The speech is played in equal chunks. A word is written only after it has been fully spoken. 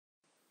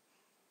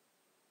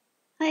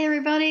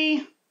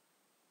everybody.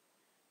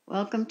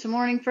 Welcome to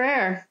morning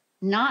prayer.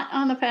 Not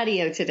on the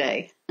patio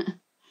today.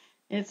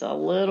 It's a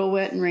little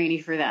wet and rainy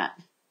for that.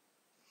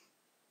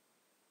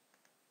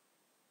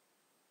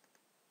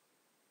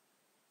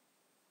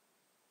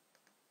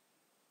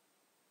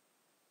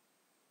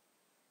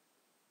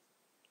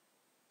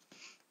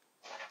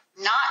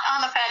 Not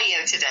on the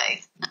patio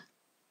today.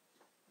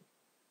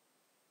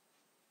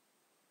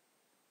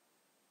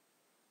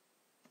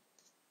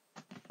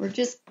 We're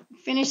just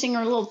finishing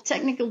our little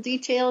technical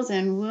details,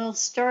 and we'll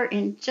start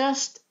in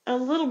just a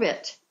little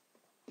bit.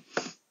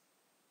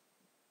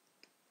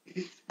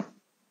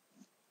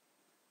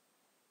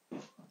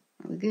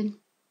 Are we good?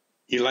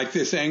 You like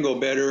this angle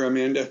better,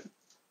 Amanda?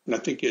 I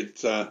think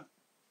it's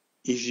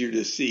easier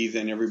to see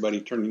than everybody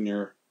turning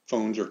their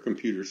phones or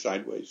computers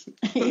sideways.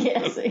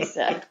 Yes,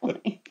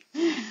 exactly.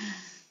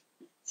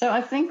 So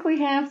I think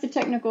we have the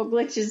technical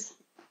glitches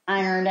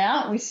ironed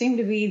out. We seem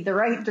to be the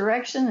right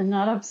direction and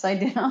not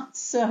upside down.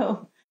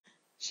 So,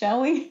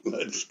 shall we?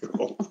 Let's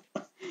go.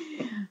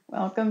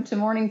 Welcome to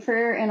morning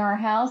prayer in our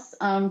house.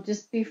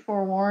 Just be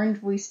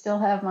forewarned, we still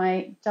have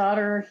my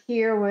daughter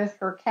here with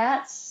her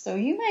cats, so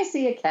you may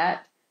see a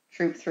cat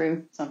troop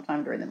through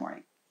sometime during the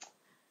morning.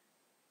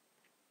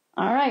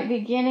 All right,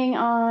 beginning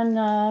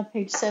on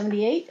page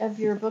 78 of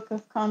your Book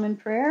of Common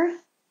Prayer.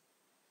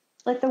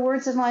 Let the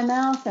words of my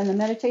mouth and the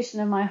meditation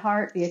of my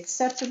heart be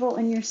acceptable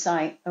in your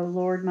sight, O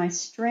Lord, my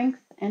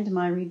strength and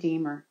my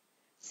Redeemer.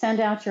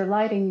 Send out your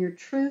light and your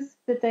truth,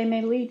 that they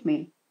may lead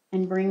me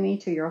and bring me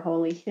to your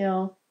holy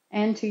hill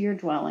and to your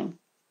dwelling.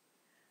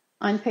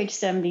 On page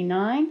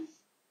 79,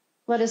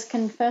 let us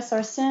confess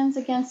our sins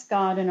against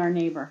God and our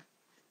neighbor.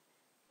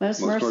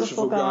 Most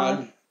merciful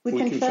God, we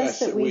confess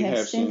that we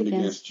have sinned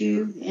against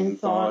you in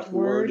thought,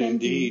 word, and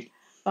deed,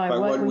 by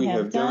what we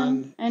have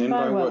done and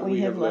by what we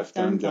have left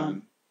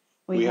undone.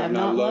 We have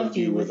not loved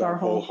you with our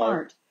whole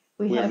heart.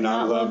 We have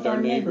not loved our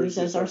neighbors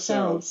as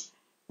ourselves.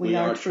 We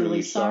are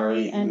truly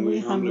sorry, and we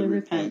humbly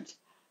repent.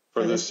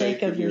 For the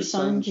sake of your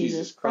Son,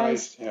 Jesus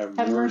Christ, have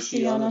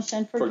mercy on us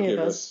and forgive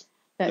us,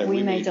 that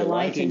we may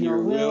delight in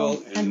your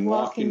will and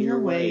walk in your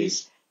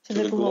ways, to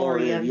the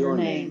glory of your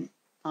name.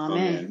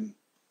 Amen.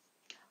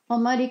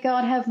 Almighty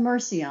God, have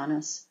mercy on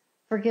us.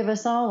 Forgive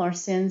us all our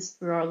sins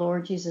through our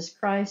Lord Jesus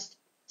Christ.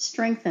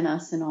 Strengthen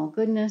us in all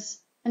goodness,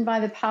 and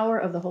by the power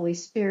of the Holy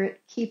Spirit,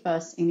 keep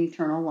us in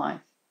eternal life.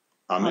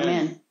 Amen.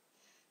 Amen.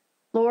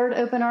 Lord,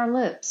 open our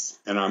lips,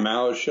 and our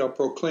mouths shall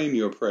proclaim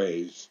your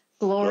praise.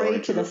 Glory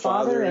to the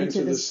Father, and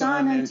to the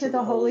Son, and to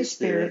the Holy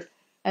Spirit,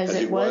 as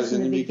it was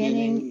in the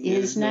beginning,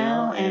 is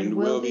now, and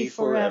will be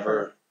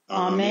forever.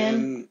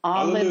 Amen.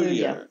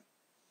 Alleluia.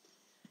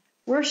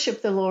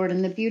 Worship the Lord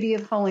in the beauty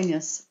of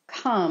holiness.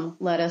 Come,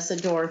 let us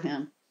adore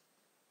him.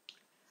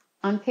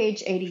 On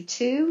page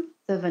 82,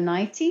 the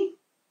Venite.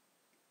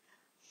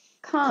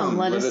 Come,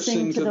 let us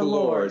sing to the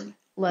Lord.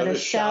 Let us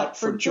shout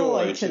for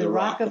joy to the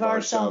rock of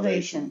our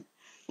salvation.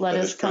 Let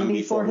us come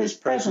before his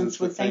presence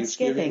with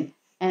thanksgiving,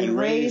 and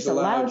raise a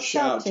loud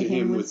shout to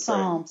him with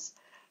psalms.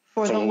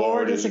 For the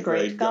Lord is a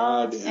great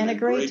God, and a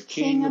great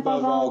King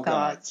above all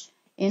gods.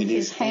 In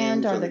his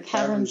hand are the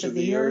caverns of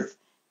the earth,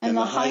 and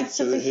the heights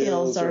of the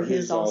hills are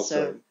his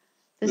also.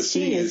 The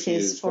sea is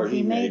his, for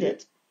he made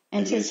it,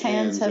 and his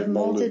hands have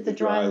molded the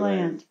dry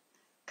land.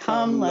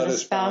 Come, let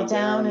us bow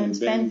down and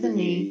bend the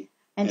knee,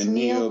 and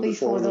kneel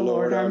before the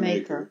Lord our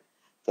Maker.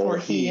 For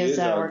he is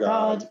our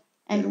God,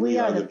 and we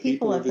are the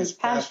people of his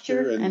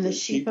pasture and the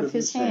sheep of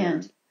his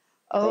hand.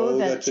 Oh,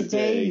 that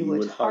today you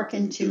would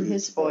hearken to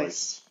his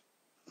voice.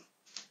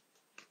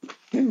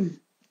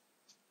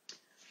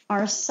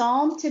 Our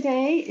psalm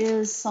today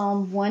is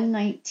Psalm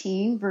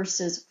 119,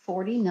 verses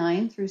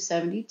 49 through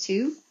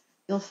 72.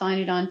 You'll find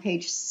it on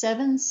page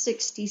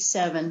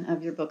 767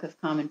 of your Book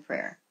of Common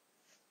Prayer.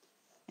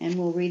 And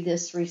we'll read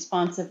this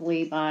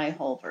responsively by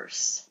whole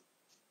verse.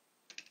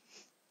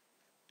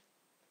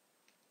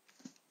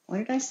 What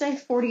did I say?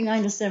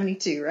 49 to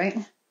 72, right?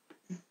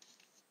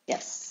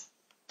 Yes.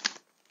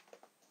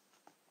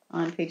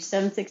 On page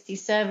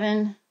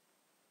 767,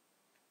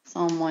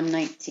 Psalm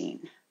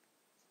 119.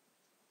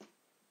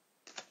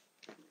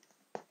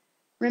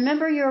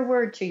 Remember your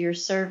word to your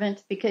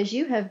servant, because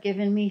you have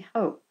given me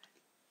hope.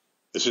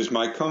 This is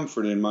my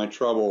comfort in my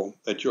trouble,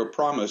 that your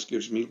promise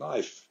gives me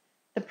life.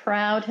 The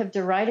proud have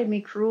derided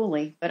me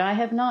cruelly, but I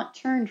have not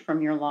turned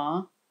from your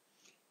law.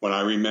 When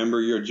I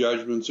remember your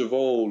judgments of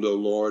old, O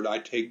Lord, I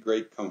take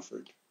great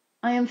comfort.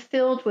 I am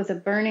filled with a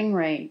burning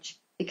rage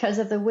because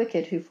of the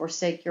wicked who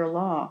forsake your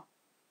law.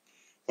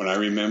 When I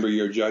remember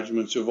your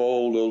judgments of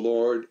old, O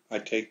Lord, I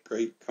take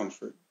great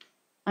comfort.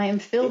 I am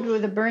filled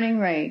with a burning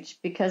rage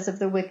because of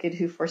the wicked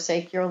who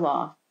forsake your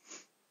law.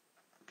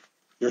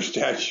 Your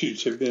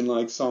statutes have been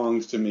like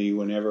songs to me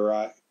whenever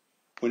I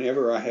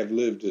have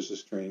lived as a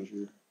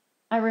stranger.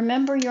 I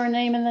remember your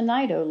name in the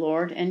night, O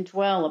Lord, and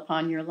dwell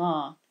upon your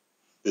law.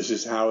 This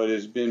is how it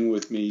has been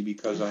with me,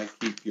 because I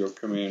keep your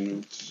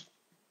commandments.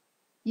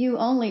 You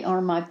only are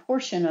my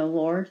portion, O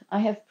Lord. I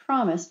have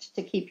promised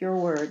to keep your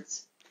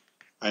words.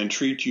 I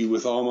entreat you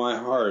with all my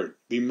heart,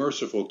 be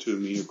merciful to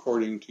me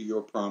according to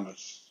your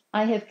promise.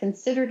 I have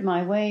considered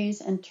my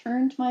ways and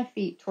turned my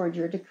feet toward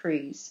your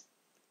decrees.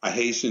 I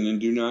hasten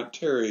and do not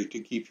tarry to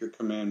keep your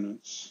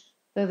commandments.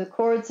 Though the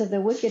cords of the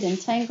wicked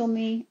entangle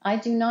me, I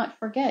do not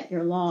forget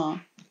your law.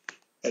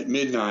 At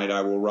midnight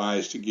I will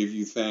rise to give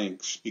you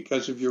thanks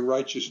because of your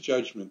righteous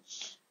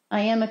judgments.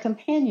 I am a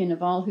companion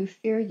of all who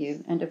fear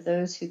you and of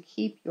those who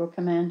keep your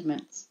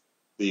commandments.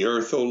 The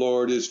earth, O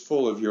Lord, is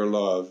full of your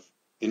love.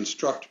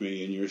 Instruct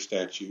me in your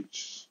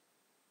statutes.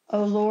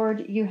 O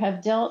Lord, you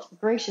have dealt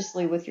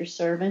graciously with your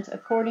servant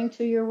according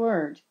to your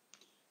word.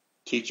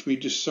 Teach me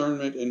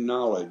discernment and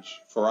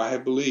knowledge, for I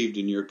have believed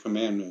in your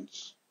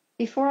commandments.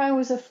 Before I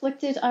was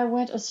afflicted, I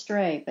went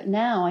astray, but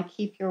now I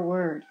keep your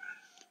word.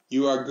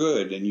 You are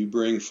good, and you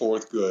bring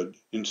forth good.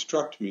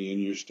 Instruct me in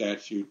your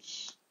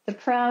statutes. The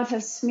proud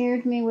have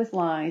smeared me with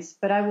lies,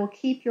 but I will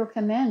keep your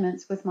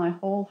commandments with my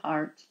whole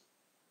heart.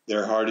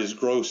 Their heart is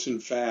gross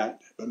and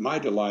fat, but my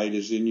delight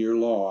is in your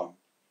law.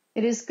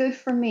 It is good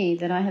for me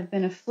that I have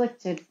been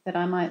afflicted, that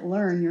I might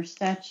learn your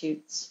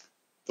statutes.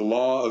 The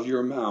law of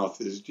your mouth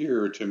is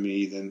dearer to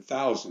me than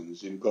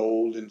thousands in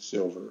gold and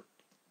silver.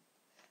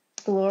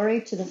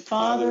 Glory to the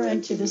Father,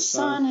 and to the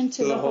Son, and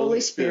to the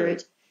Holy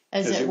Spirit,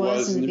 as it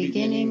was in the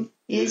beginning,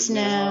 is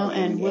now,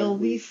 and will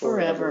be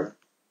forever.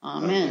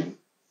 Amen.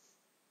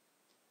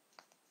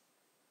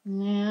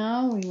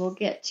 Now we will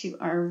get to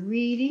our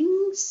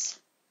readings.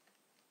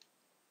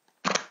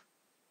 I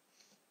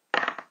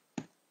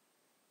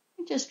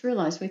just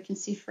realized we can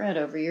see Fred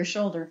over your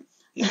shoulder.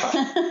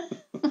 Yeah.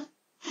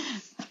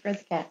 Fred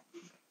the cat.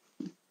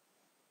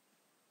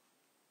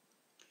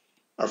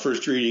 Our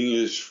first reading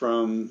is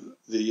from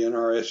the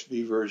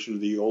NRSV version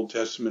of the Old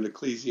Testament,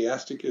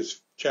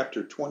 Ecclesiasticus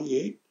chapter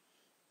 28,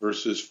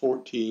 verses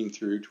 14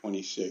 through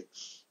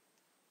 26.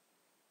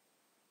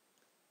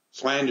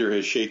 Slander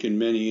has shaken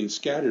many and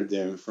scattered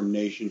them from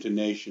nation to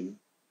nation.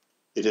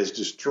 It has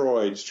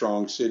destroyed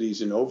strong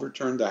cities and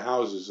overturned the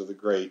houses of the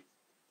great.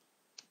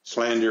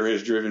 Slander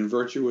has driven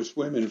virtuous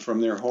women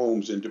from their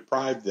homes and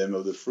deprived them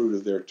of the fruit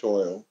of their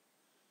toil.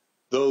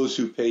 Those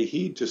who pay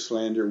heed to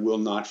slander will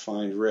not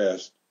find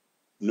rest,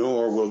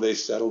 nor will they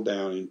settle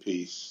down in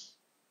peace.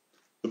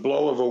 The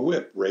blow of a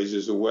whip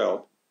raises a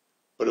welt,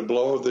 but a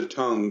blow of the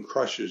tongue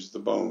crushes the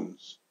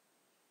bones.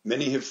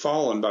 Many have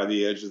fallen by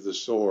the edge of the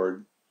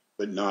sword,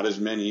 but not as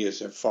many as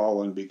have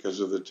fallen because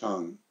of the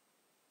tongue.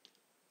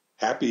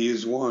 Happy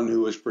is one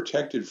who is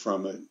protected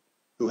from it,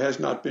 who has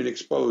not been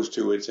exposed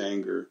to its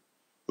anger,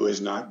 who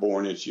has not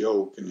borne its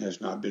yoke and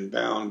has not been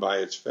bound by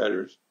its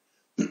fetters.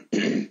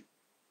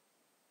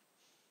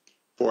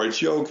 For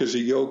its yoke is a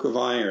yoke of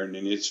iron,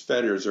 and its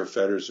fetters are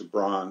fetters of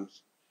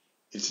bronze.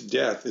 Its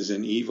death is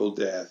an evil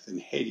death, and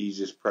Hades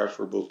is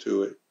preferable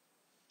to it.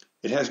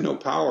 It has no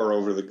power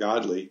over the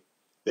godly.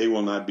 They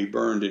will not be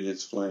burned in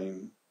its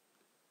flame.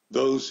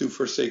 Those who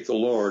forsake the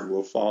Lord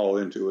will fall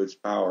into its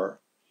power.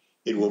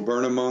 It will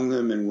burn among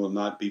them and will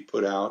not be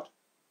put out.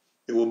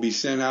 It will be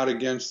sent out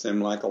against them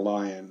like a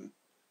lion.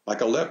 Like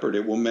a leopard,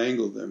 it will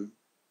mangle them.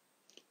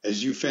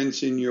 As you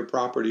fence in your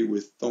property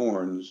with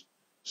thorns,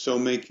 so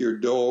make your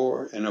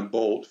door and a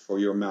bolt for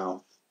your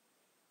mouth.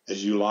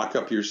 As you lock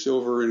up your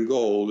silver and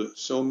gold,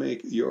 so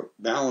make your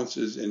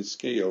balances and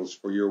scales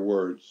for your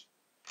words.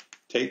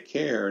 Take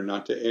care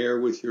not to err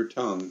with your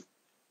tongue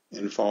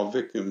and fall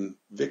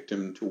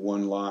victim to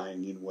one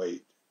lying in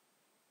wait.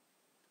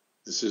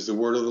 This is the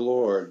word of the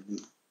Lord.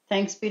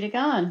 Thanks be to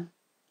God.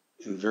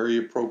 And very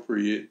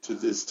appropriate to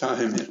this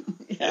time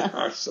in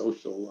our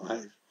social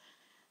life.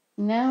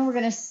 Now we're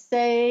going to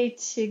say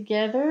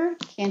together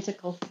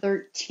Canticle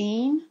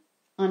 13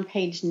 on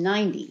page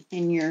 90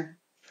 in your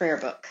prayer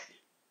book.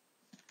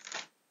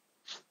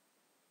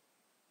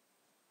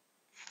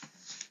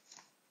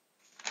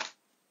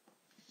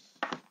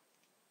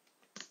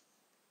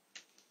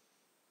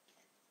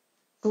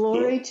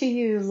 Glory to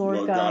you,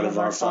 Lord God of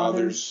our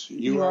fathers.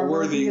 You are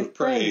worthy of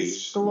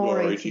praise.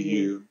 Glory to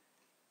you.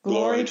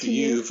 Glory to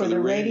you for the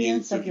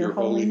radiance of your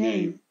holy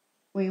name.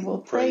 We will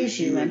praise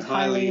you and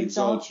highly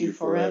exalt you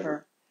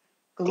forever.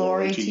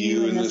 Glory to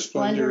you in the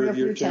splendor of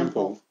your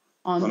temple.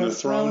 On the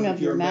throne of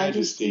your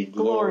majesty,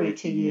 glory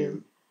to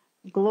you.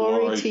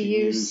 Glory to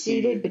you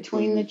seated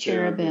between the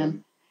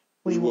cherubim.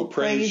 We will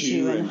praise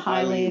you and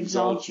highly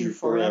exalt you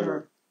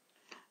forever.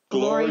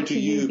 Glory to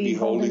you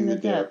beholding the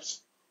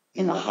depths.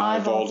 In the high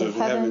vault of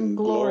heaven,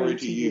 glory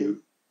to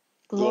you.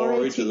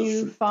 Glory to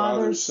you,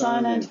 Father,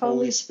 Son, and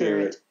Holy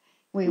Spirit.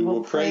 We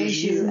will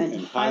praise you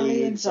and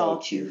highly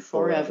exalt you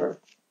forever.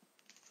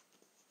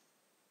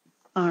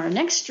 Our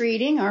next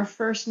reading, our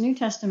first New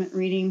Testament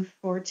reading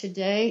for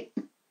today,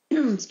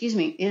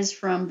 is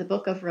from the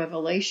book of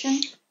Revelation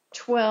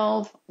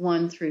 12,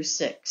 1 through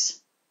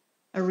 6.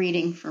 A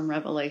reading from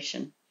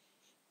Revelation.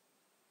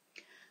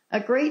 A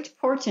great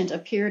portent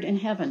appeared in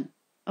heaven,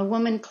 a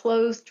woman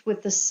clothed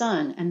with the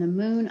sun and the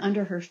moon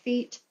under her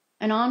feet,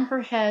 and on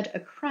her head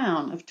a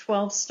crown of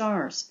 12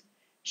 stars.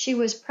 She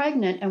was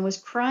pregnant and was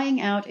crying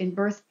out in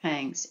birth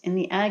pangs, in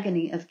the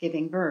agony of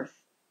giving birth.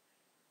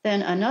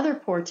 Then another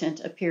portent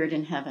appeared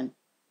in heaven,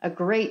 a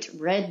great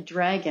red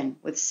dragon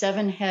with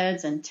 7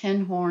 heads and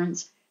 10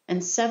 horns,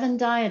 and 7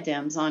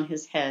 diadems on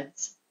his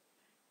heads.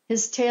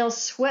 His tail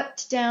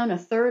swept down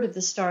 1/3 of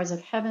the stars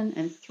of heaven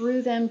and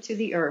threw them to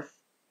the earth.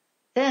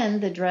 Then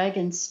the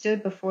dragon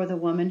stood before the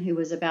woman who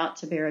was about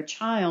to bear a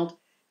child,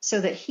 so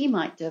that he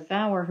might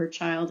devour her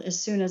child as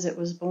soon as it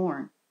was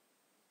born.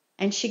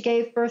 And she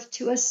gave birth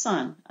to a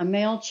son, a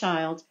male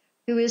child,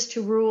 who is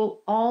to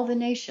rule all the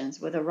nations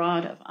with a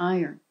rod of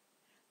iron.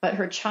 But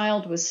her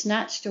child was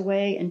snatched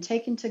away and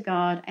taken to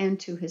God and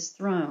to his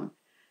throne.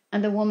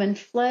 And the woman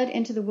fled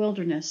into the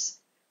wilderness,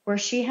 where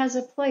she has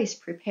a place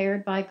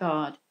prepared by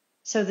God,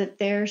 so that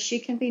there she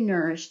can be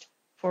nourished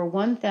for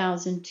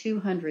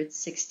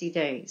 1,260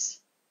 days.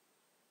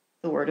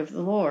 The word of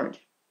the Lord.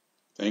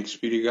 Thanks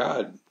be to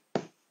God.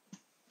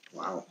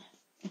 Wow.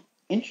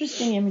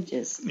 Interesting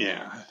images.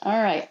 Yeah.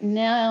 All right.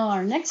 Now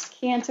our next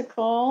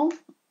canticle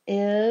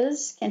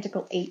is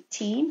Canticle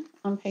 18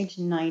 on page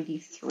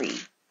 93.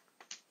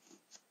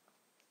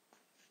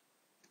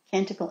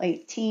 Canticle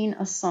 18,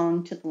 a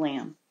song to the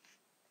Lamb.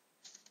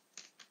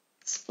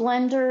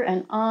 Splendor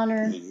and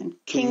honor and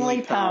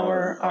kingly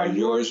power are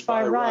yours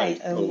by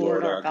right, O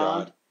Lord our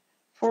God.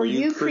 For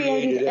you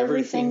created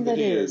everything that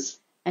is,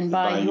 and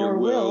by your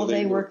will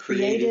they were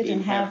created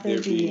and have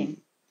their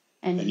being.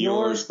 And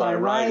yours by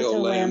right,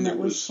 O Lamb that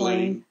was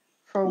slain,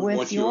 for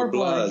with your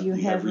blood you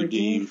have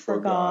redeemed for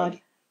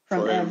God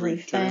from every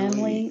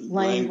family,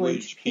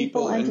 language,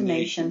 people, and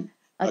nation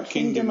a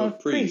kingdom of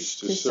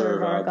priests to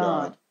serve our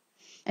God.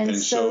 And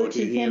so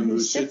to him who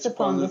sits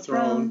upon the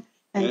throne,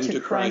 and to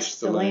Christ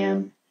the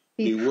Lamb,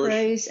 be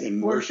praise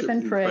and worship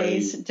and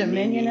praise,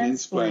 dominion and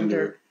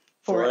splendor,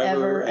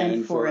 forever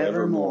and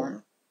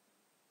forevermore.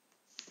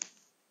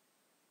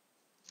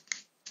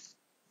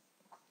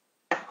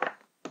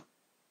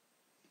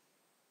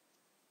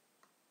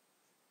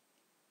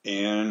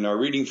 And our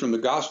reading from the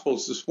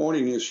Gospels this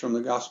morning is from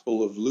the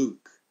Gospel of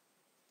Luke,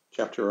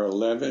 chapter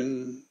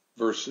 11,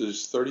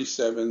 verses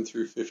 37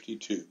 through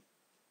 52,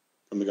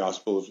 from the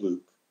Gospel of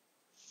Luke.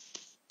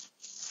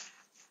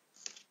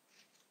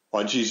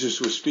 While Jesus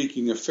was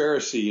speaking, a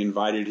Pharisee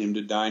invited him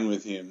to dine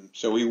with him,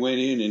 so he went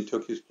in and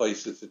took his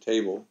place at the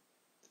table.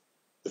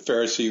 The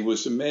Pharisee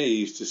was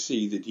amazed to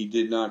see that he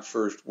did not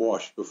first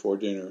wash before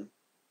dinner.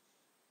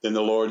 Then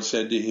the Lord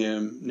said to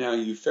him, "Now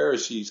you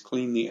Pharisees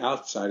clean the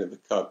outside of the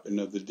cup and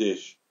of the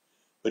dish,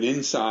 but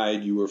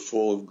inside you are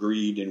full of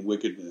greed and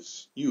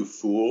wickedness. You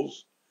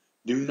fools,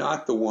 did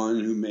not the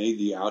one who made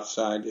the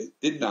outside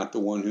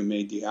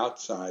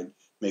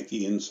make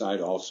the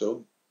inside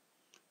also?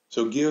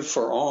 So give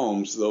for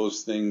alms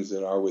those things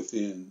that are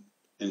within,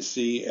 and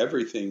see,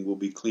 everything will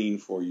be clean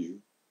for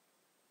you.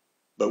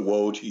 But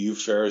woe to you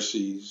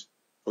Pharisees,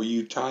 for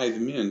you tithe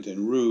mint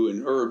and rue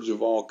and herbs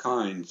of all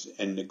kinds,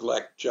 and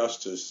neglect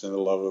justice and the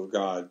love of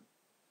God.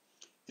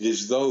 It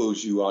is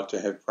those you ought to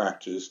have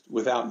practiced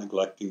without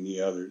neglecting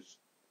the others.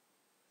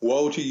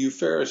 Woe to you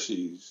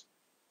Pharisees,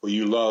 for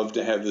you love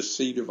to have the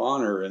seat of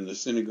honor in the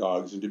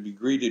synagogues and to be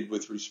greeted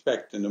with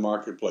respect in the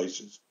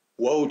marketplaces.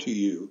 Woe to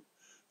you,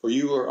 for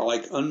you are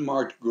like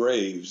unmarked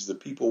graves. The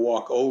people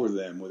walk over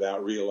them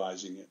without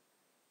realizing it."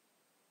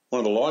 One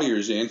of the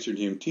lawyers answered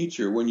him,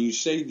 "Teacher, when you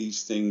say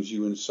these things,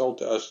 you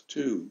insult us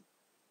too."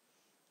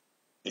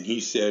 And he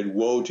said,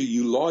 "Woe to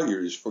you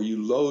lawyers, for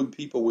you load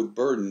people with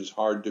burdens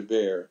hard to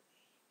bear,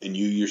 and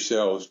you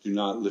yourselves do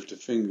not lift a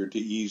finger to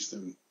ease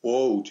them.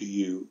 Woe to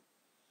you,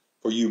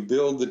 for you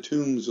build the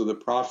tombs of the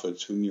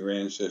prophets whom your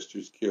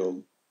ancestors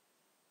killed.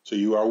 So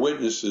you are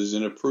witnesses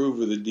and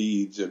approve of the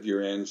deeds of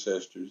your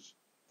ancestors,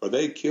 for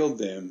they killed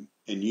them,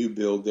 and you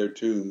build their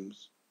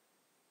tombs.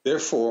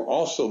 Therefore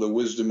also the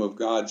wisdom of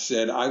God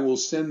said, I will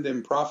send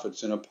them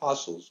prophets and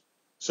apostles,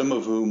 some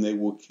of whom they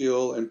will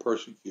kill and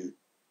persecute,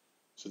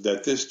 so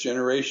that this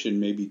generation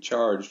may be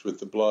charged with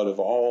the blood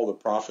of all the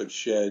prophets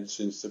shed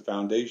since the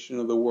foundation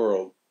of the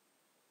world,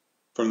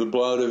 from the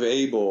blood of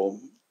Abel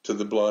to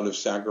the blood of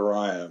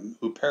Zachariah,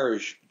 who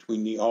perished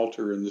between the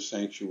altar and the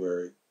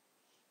sanctuary.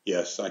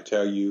 Yes, I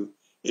tell you,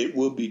 it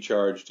will be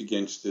charged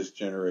against this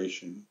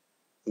generation.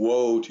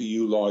 Woe to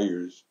you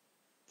lawyers,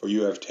 for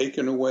you have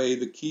taken away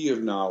the key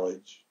of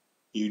knowledge.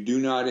 You do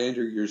not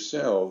enter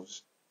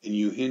yourselves, and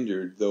you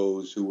hindered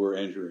those who were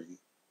entering."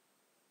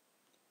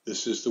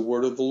 This is the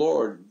word of the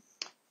Lord.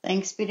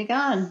 Thanks be to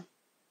God.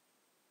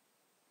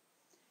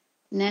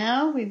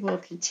 Now we will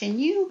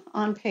continue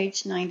on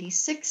page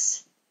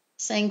 96,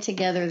 saying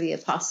together the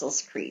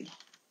Apostles' Creed.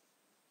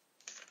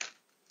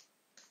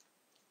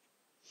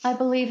 I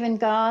believe in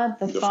God,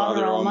 the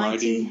Father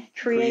Almighty,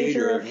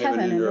 creator of heaven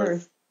and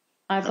earth.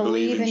 I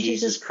believe in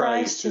Jesus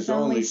Christ, his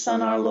only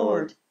Son, our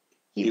Lord.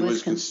 He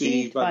was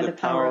conceived by the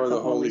power of the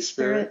Holy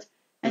Spirit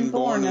and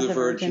born of the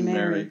Virgin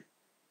Mary.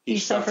 He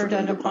suffered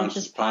under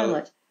Pontius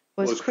Pilate,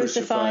 was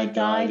crucified,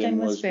 died, and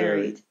was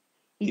buried.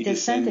 He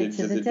descended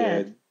to the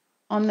dead.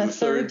 On the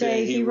third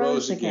day he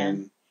rose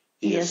again.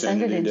 He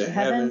ascended into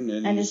heaven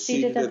and is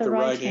seated at the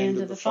right hand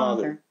of the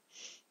Father.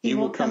 He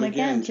will come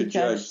again to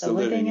judge the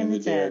living and the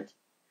dead.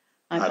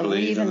 I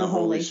believe in the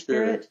Holy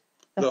Spirit,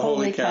 the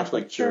Holy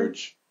Catholic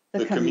Church,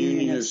 the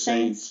communion of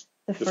saints,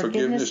 the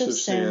forgiveness of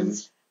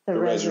sins, the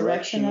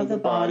resurrection of the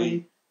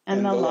body,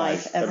 and the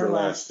life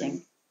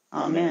everlasting.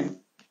 Amen.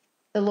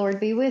 The Lord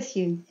be with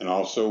you. And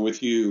also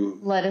with you.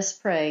 Let us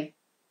pray.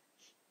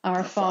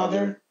 Our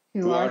Father,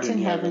 who art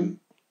in heaven,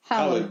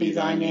 hallowed be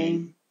thy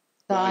name.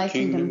 Thy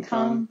kingdom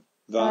come,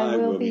 thy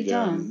will be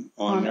done,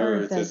 on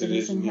earth as it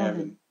is in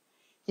heaven.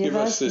 Give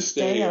us this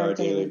day our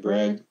daily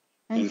bread,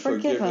 and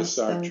forgive us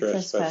our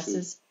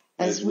trespasses,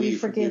 as we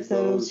forgive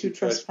those who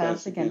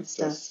trespass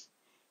against us.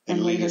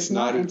 And lead us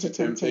not into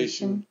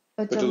temptation,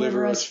 but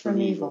deliver us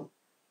from evil.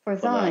 For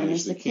thine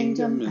is the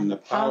kingdom, and the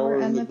power,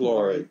 and the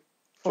glory,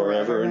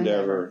 forever and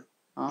ever.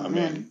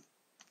 Amen.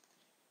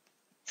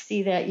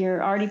 See that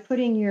you're already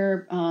putting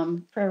your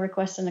prayer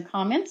requests in the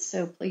comments,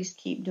 so please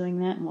keep doing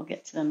that, and we'll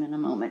get to them in a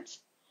moment.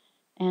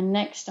 And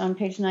next, on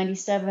page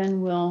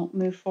 97, we'll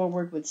move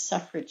forward with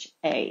suffrage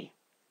A.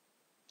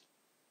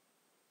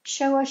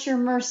 Show us your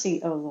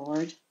mercy, O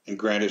Lord. And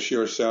grant us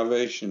your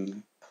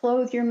salvation.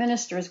 Clothe your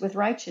ministers with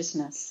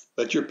righteousness.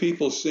 Let your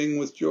people sing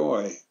with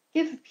joy.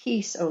 Give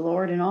peace, O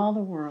Lord, in all the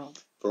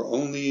world. For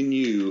only in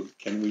you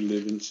can we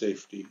live in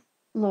safety.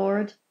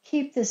 Lord,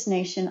 keep this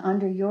nation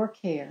under your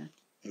care.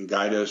 And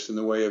guide us in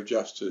the way of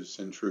justice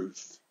and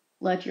truth.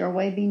 Let your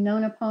way be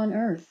known upon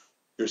earth.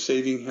 Your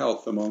saving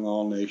health among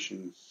all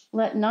nations.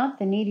 Let not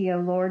the needy, O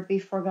Lord, be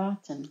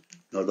forgotten.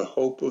 Nor the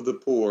hope of the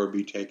poor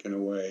be taken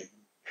away.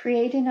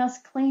 Create in us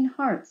clean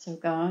hearts, O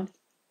God.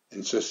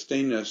 And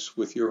sustain us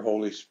with your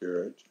Holy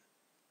Spirit.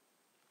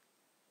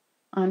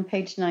 On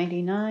page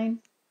 99,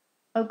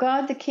 O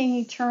God, the King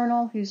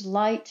eternal, whose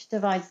light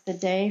divides the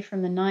day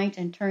from the night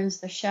and turns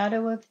the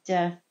shadow of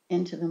death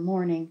into the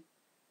morning,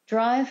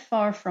 drive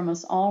far from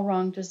us all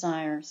wrong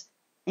desires.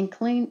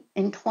 Incline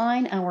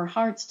our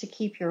hearts to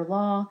keep your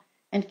law,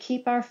 and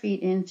keep our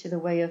feet into the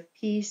way of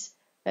peace,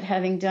 that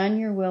having done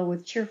your will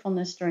with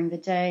cheerfulness during the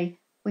day,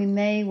 we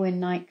may, when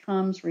night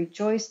comes,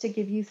 rejoice to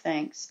give you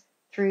thanks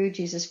through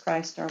Jesus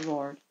Christ our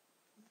Lord.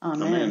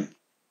 Amen. Amen.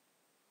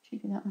 Did you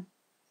do that one?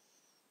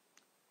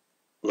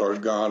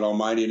 Lord God,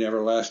 almighty and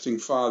everlasting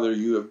Father,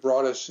 you have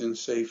brought us in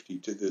safety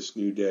to this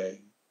new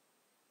day.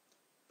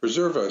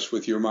 Preserve us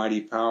with your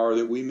mighty power,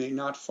 that we may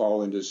not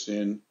fall into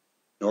sin,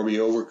 nor be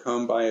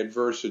overcome by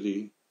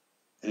adversity,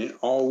 and in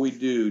all we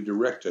do,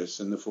 direct us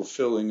in the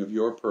fulfilling of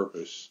your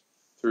purpose,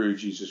 through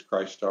Jesus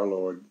Christ our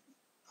Lord.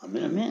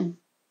 Amen. Amen.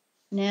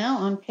 Now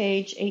on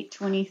page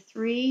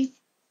 823,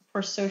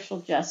 for social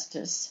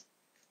justice.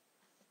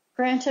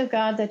 Grant, O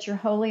God, that your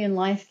holy and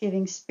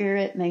life-giving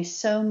Spirit may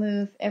so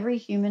move every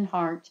human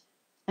heart,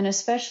 and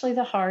especially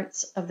the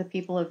hearts of the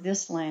people of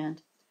this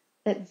land,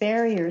 that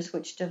barriers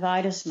which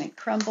divide us may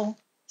crumble,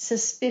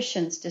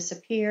 suspicions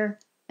disappear,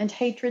 and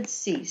hatred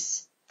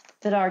cease,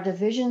 that our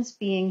divisions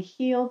being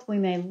healed, we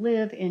may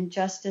live in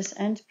justice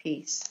and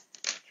peace,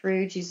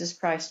 through Jesus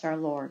Christ our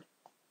Lord.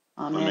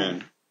 Amen.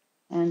 Amen.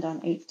 And on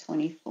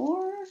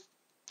 824.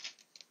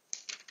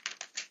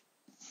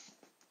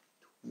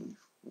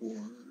 24.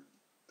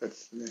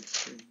 That's the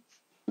next page.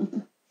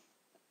 In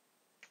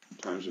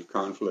times of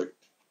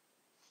conflict.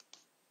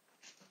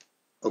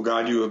 O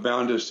God, you have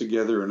bound us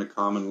together in a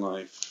common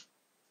life.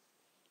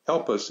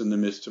 Help us in the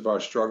midst of our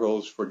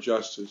struggles for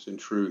justice and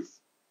truth,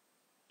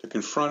 to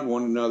confront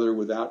one another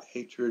without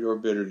hatred or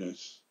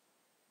bitterness,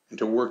 and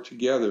to work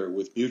together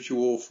with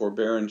mutual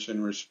forbearance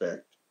and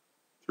respect,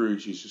 through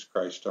Jesus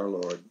Christ our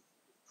Lord.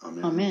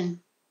 Amen.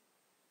 Amen.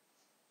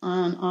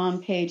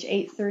 On page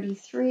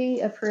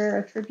 833, a prayer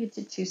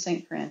attributed to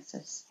St.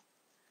 Francis.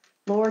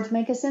 Lord,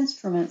 make us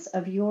instruments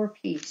of your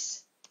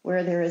peace.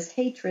 Where there is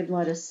hatred,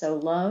 let us sow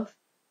love.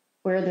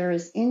 Where there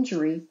is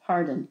injury,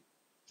 pardon.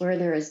 Where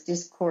there is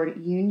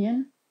discord,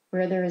 union.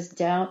 Where there is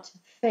doubt,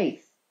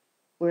 faith.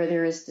 Where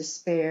there is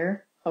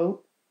despair,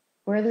 hope.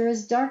 Where there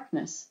is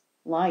darkness,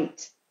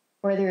 light.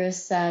 Where there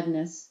is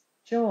sadness,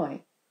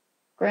 joy.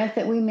 Grant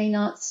that we may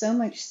not so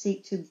much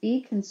seek to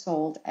be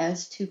consoled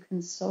as to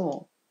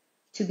console,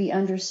 to be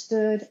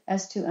understood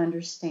as to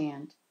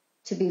understand,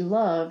 to be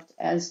loved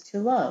as to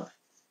love.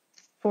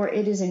 For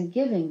it is in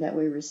giving that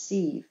we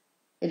receive,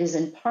 it is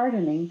in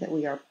pardoning that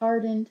we are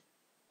pardoned,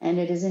 and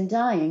it is in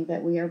dying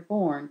that we are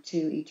born to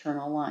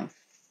eternal life.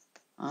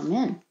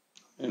 Amen.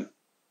 Amen.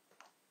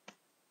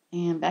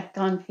 And back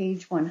on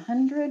page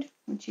 100,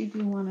 would you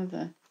do one of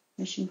the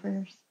mission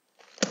prayers?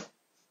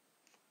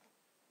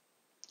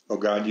 O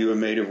God, you have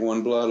made of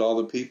one blood all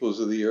the peoples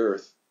of the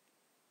earth,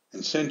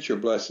 and sent your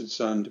blessed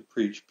Son to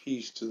preach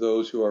peace to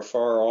those who are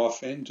far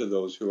off and to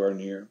those who are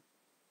near.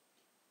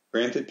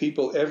 Grant that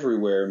people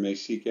everywhere may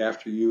seek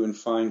after you and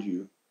find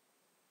you.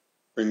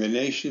 Bring the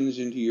nations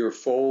into your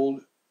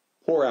fold,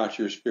 pour out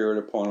your Spirit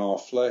upon all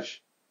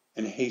flesh,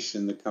 and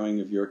hasten the coming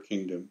of your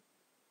kingdom.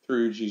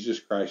 Through Jesus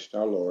Christ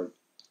our Lord.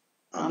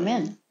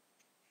 Amen.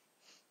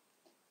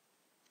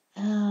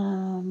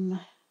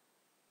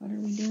 What are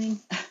we doing?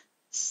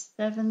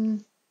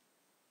 707.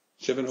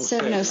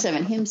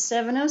 707. Hymn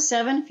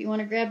 707. If you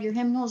want to grab your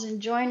hymnals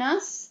and join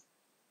us.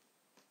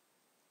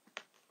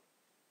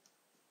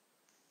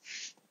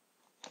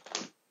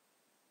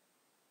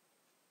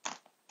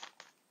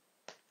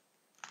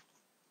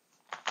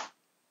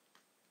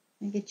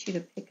 I'll get you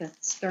to pick a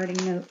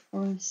starting note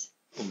for us.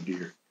 Oh,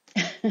 dear.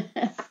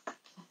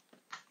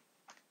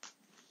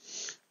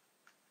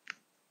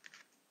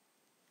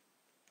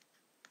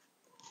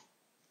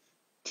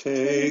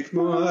 Take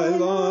my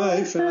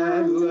life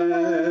and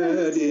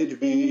let it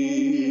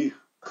be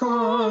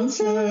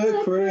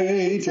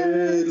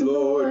consecrated,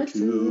 Lord,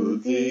 to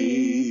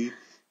Thee.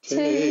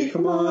 Take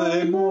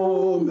my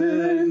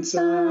moments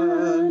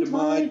and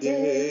my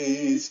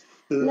days,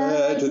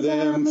 let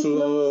them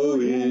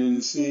flow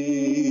in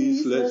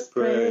ceaseless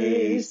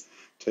praise.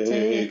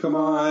 Take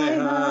my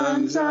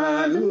hands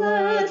and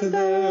let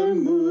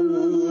them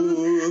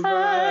move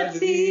at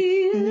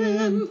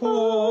the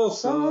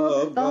impulse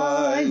of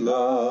Thy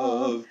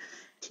love.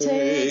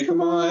 Take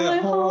my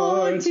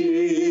heart,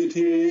 it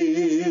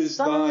is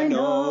Thine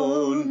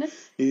own.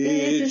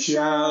 It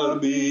shall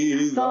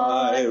be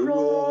Thy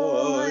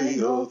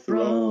royal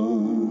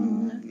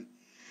throne.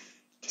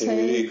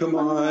 Take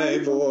my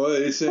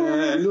voice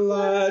and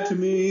let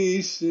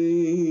me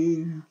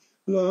sing,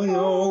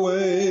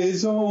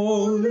 always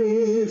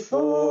only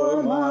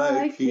for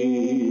my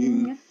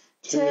King.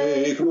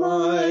 Take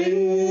my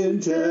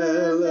intellect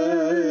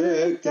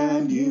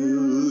and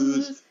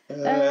use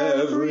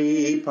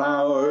every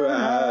power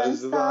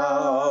as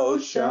Thou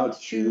shalt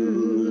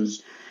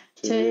choose.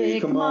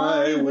 Take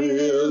my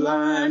will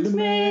and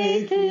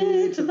make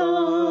it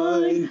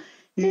Thine.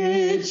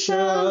 It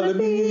shall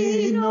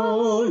be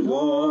no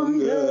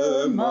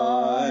longer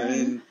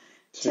mine.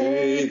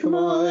 Take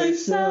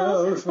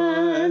myself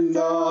and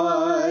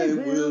I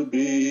will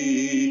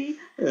be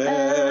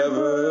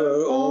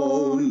ever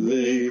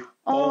only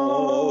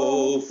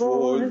all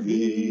for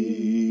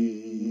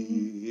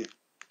Thee.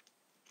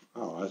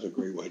 Oh, that's a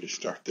great way to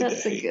start the day.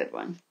 That's a good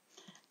one.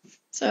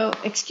 So,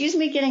 excuse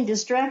me getting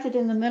distracted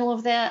in the middle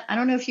of that. I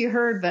don't know if you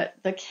heard, but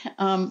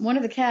one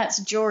of the cats,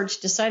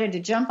 George, decided to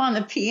jump on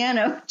the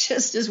piano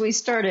just as we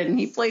started, and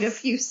he played a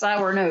few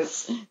sour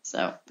notes.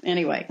 So,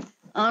 anyway,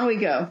 on we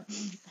go.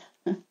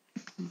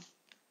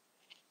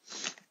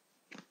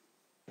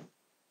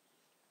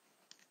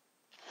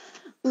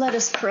 Let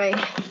us pray.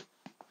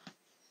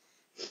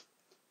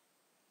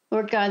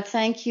 Lord God,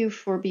 thank You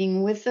for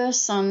being with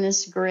us on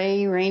this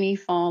gray, rainy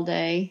fall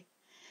day.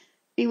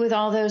 Be with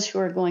all those who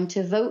are going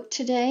to vote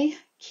today.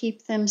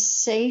 Keep them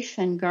safe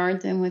and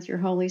guard them with Your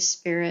Holy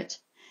Spirit.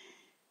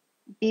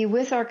 Be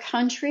with our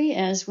country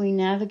as we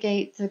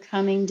navigate the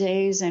coming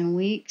days and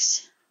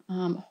weeks.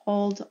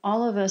 Hold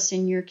all of us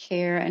in Your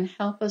care and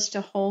help us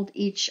to hold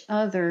each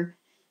other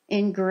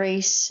in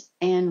grace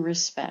and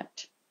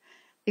respect.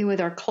 Be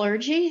with our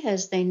clergy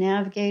as they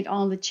navigate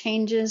all the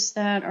changes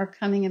that are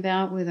coming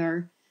about with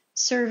our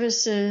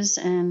services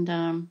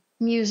and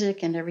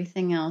music and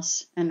everything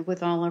else, and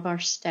with all of our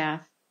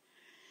staff.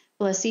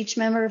 Bless each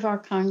member of our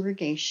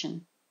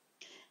congregation.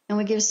 And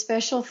we give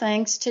special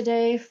thanks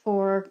today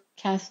for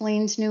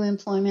Kathleen's new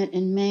employment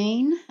in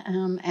Maine.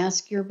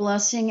 Ask Your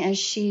blessing as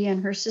she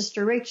and her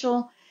sister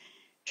Rachel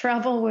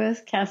travel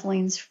with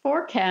Kathleen's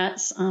 4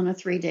 cats on a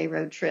 3-day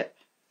road trip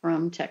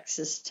from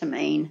Texas to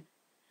Maine,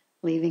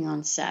 leaving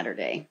on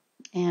Saturday.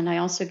 And I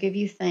also give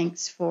You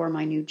thanks for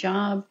my new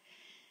job.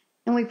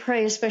 And we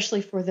pray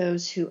especially for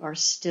those who are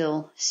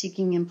still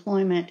seeking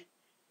employment,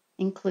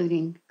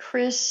 including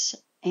Chris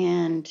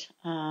and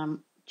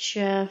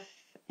Jeff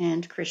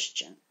and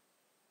Christian.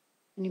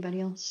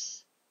 Anybody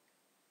else?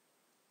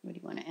 What do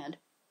you want to add?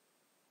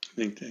 I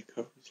think that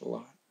covers a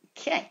lot.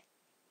 Okay.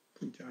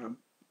 Good job.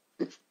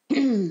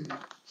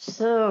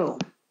 So,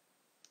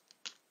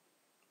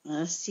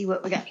 let's see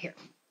what we got here.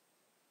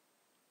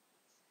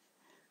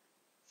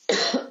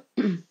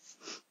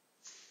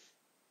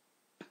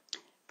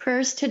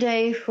 Prayers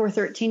today for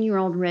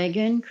 13-year-old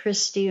Reagan,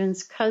 Chris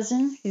Stevens'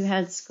 cousin, who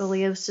had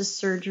scoliosis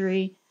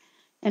surgery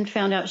and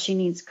found out she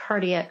needs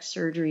cardiac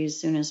surgery as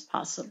soon as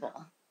possible.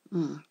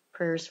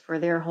 Prayers for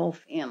their whole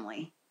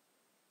family.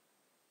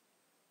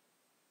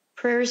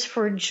 Prayers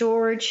for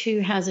George, who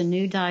has a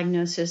new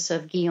diagnosis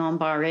of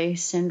Guillain-Barré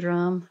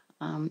syndrome.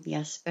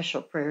 Yes,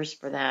 special prayers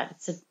for that.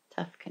 It's a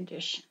tough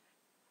condition.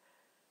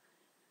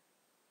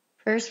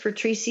 Prayers for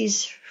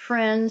Tracy's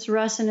friends,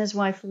 Russ and his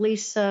wife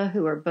Lisa,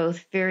 who are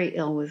both very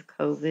ill with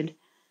COVID,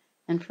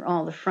 and for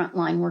all the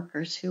frontline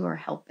workers who are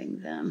helping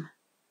them.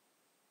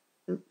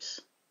 Oops,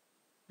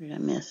 what did I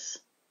miss?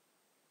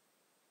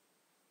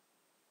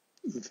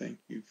 Thank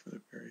you for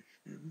the parish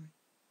family.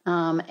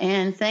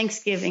 And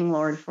Thanksgiving,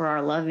 Lord, for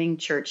our loving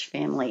church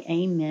family.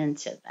 Amen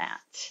to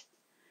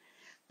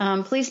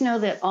that. Please know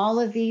that all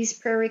of these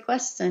prayer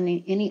requests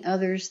and any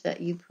others that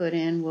you put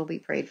in will be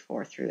prayed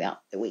for throughout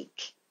the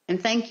week. And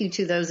thank you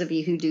to those of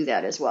you who do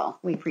that as well.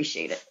 We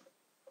appreciate it.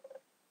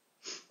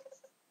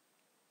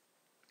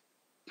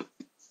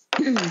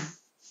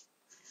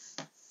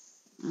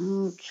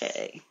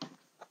 Okay.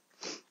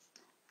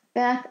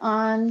 Back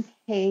on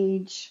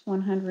page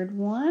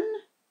 101.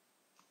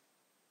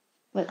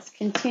 Let's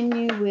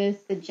continue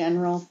with the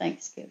general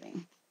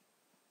thanksgiving.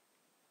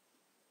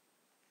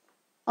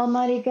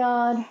 Almighty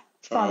God,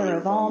 Father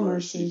of all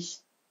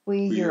mercies,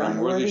 we, your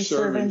unworthy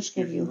servants,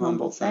 give You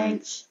humble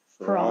thanks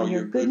for all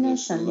Your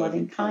goodness and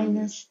loving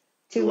kindness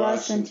to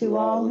us and to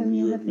all whom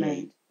You have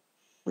made.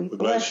 We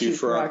bless you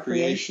for our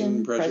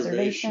creation,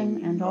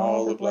 preservation, and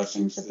all the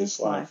blessings of this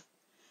life.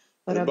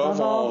 But above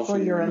all, for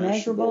your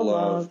immeasurable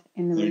love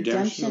in the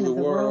redemption of the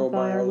world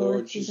by our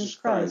Lord Jesus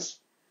Christ,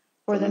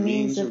 for the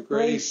means of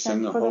grace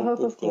and for the hope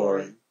of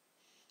glory.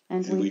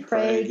 And we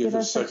pray, give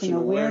us such an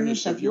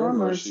awareness of your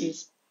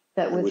mercies,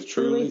 that with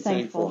truly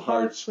thankful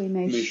hearts we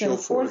may show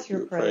forth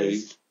your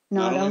praise,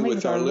 not only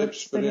with our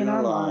lips but in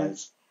our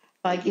lives,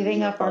 by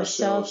giving up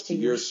ourselves to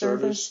your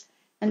service,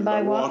 and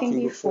by walking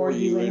before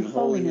you in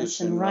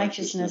holiness and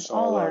righteousness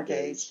all our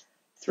days,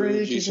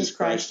 through Jesus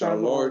Christ our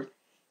Lord,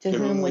 to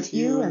whom with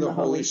you and the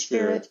Holy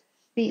Spirit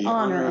be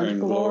honor and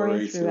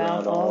glory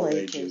throughout all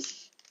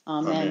ages.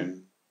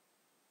 Amen.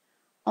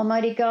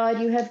 Almighty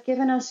God, you have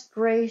given us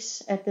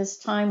grace at this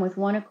time with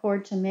one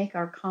accord to make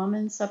our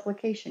common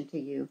supplication to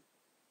you.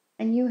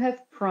 And you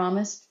have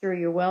promised through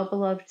your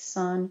well-beloved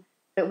Son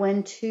that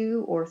when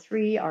 2 or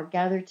 3 are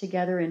gathered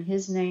together in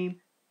his name,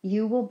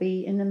 you will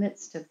be in the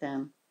midst of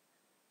them.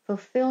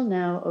 Fulfill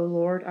now, O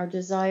Lord, our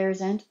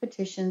desires and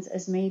petitions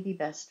as may be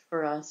best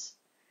for us,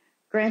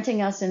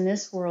 granting us in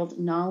this world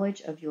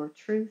knowledge of your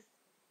truth,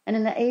 and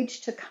in the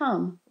age to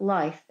come,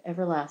 life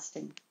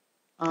everlasting.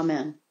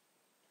 Amen.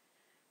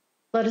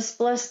 Let us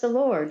bless the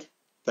Lord.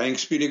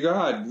 Thanks be to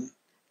God.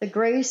 The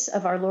grace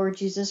of our Lord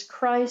Jesus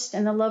Christ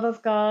and the love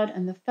of God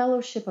and the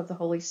fellowship of the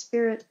Holy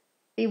Spirit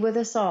be with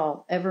us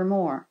all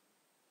evermore.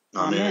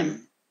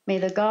 Amen. May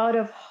the God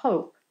of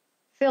hope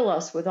fill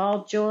us with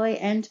all joy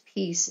and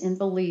peace in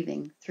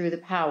believing through the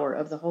power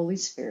of the Holy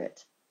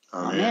Spirit.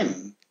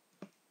 Amen.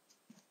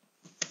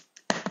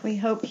 We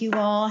hope you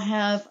all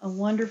have a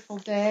wonderful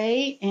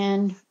day.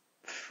 And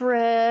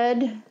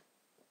Fred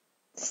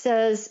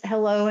says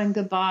hello and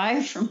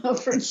goodbye from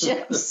over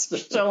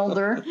Jeff's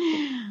shoulder.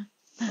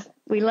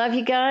 We love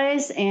you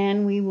guys,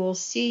 and we will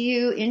see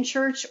you in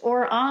church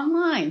or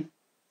online.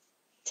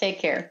 Take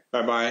care.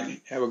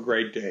 Bye-bye. Have a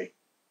great day.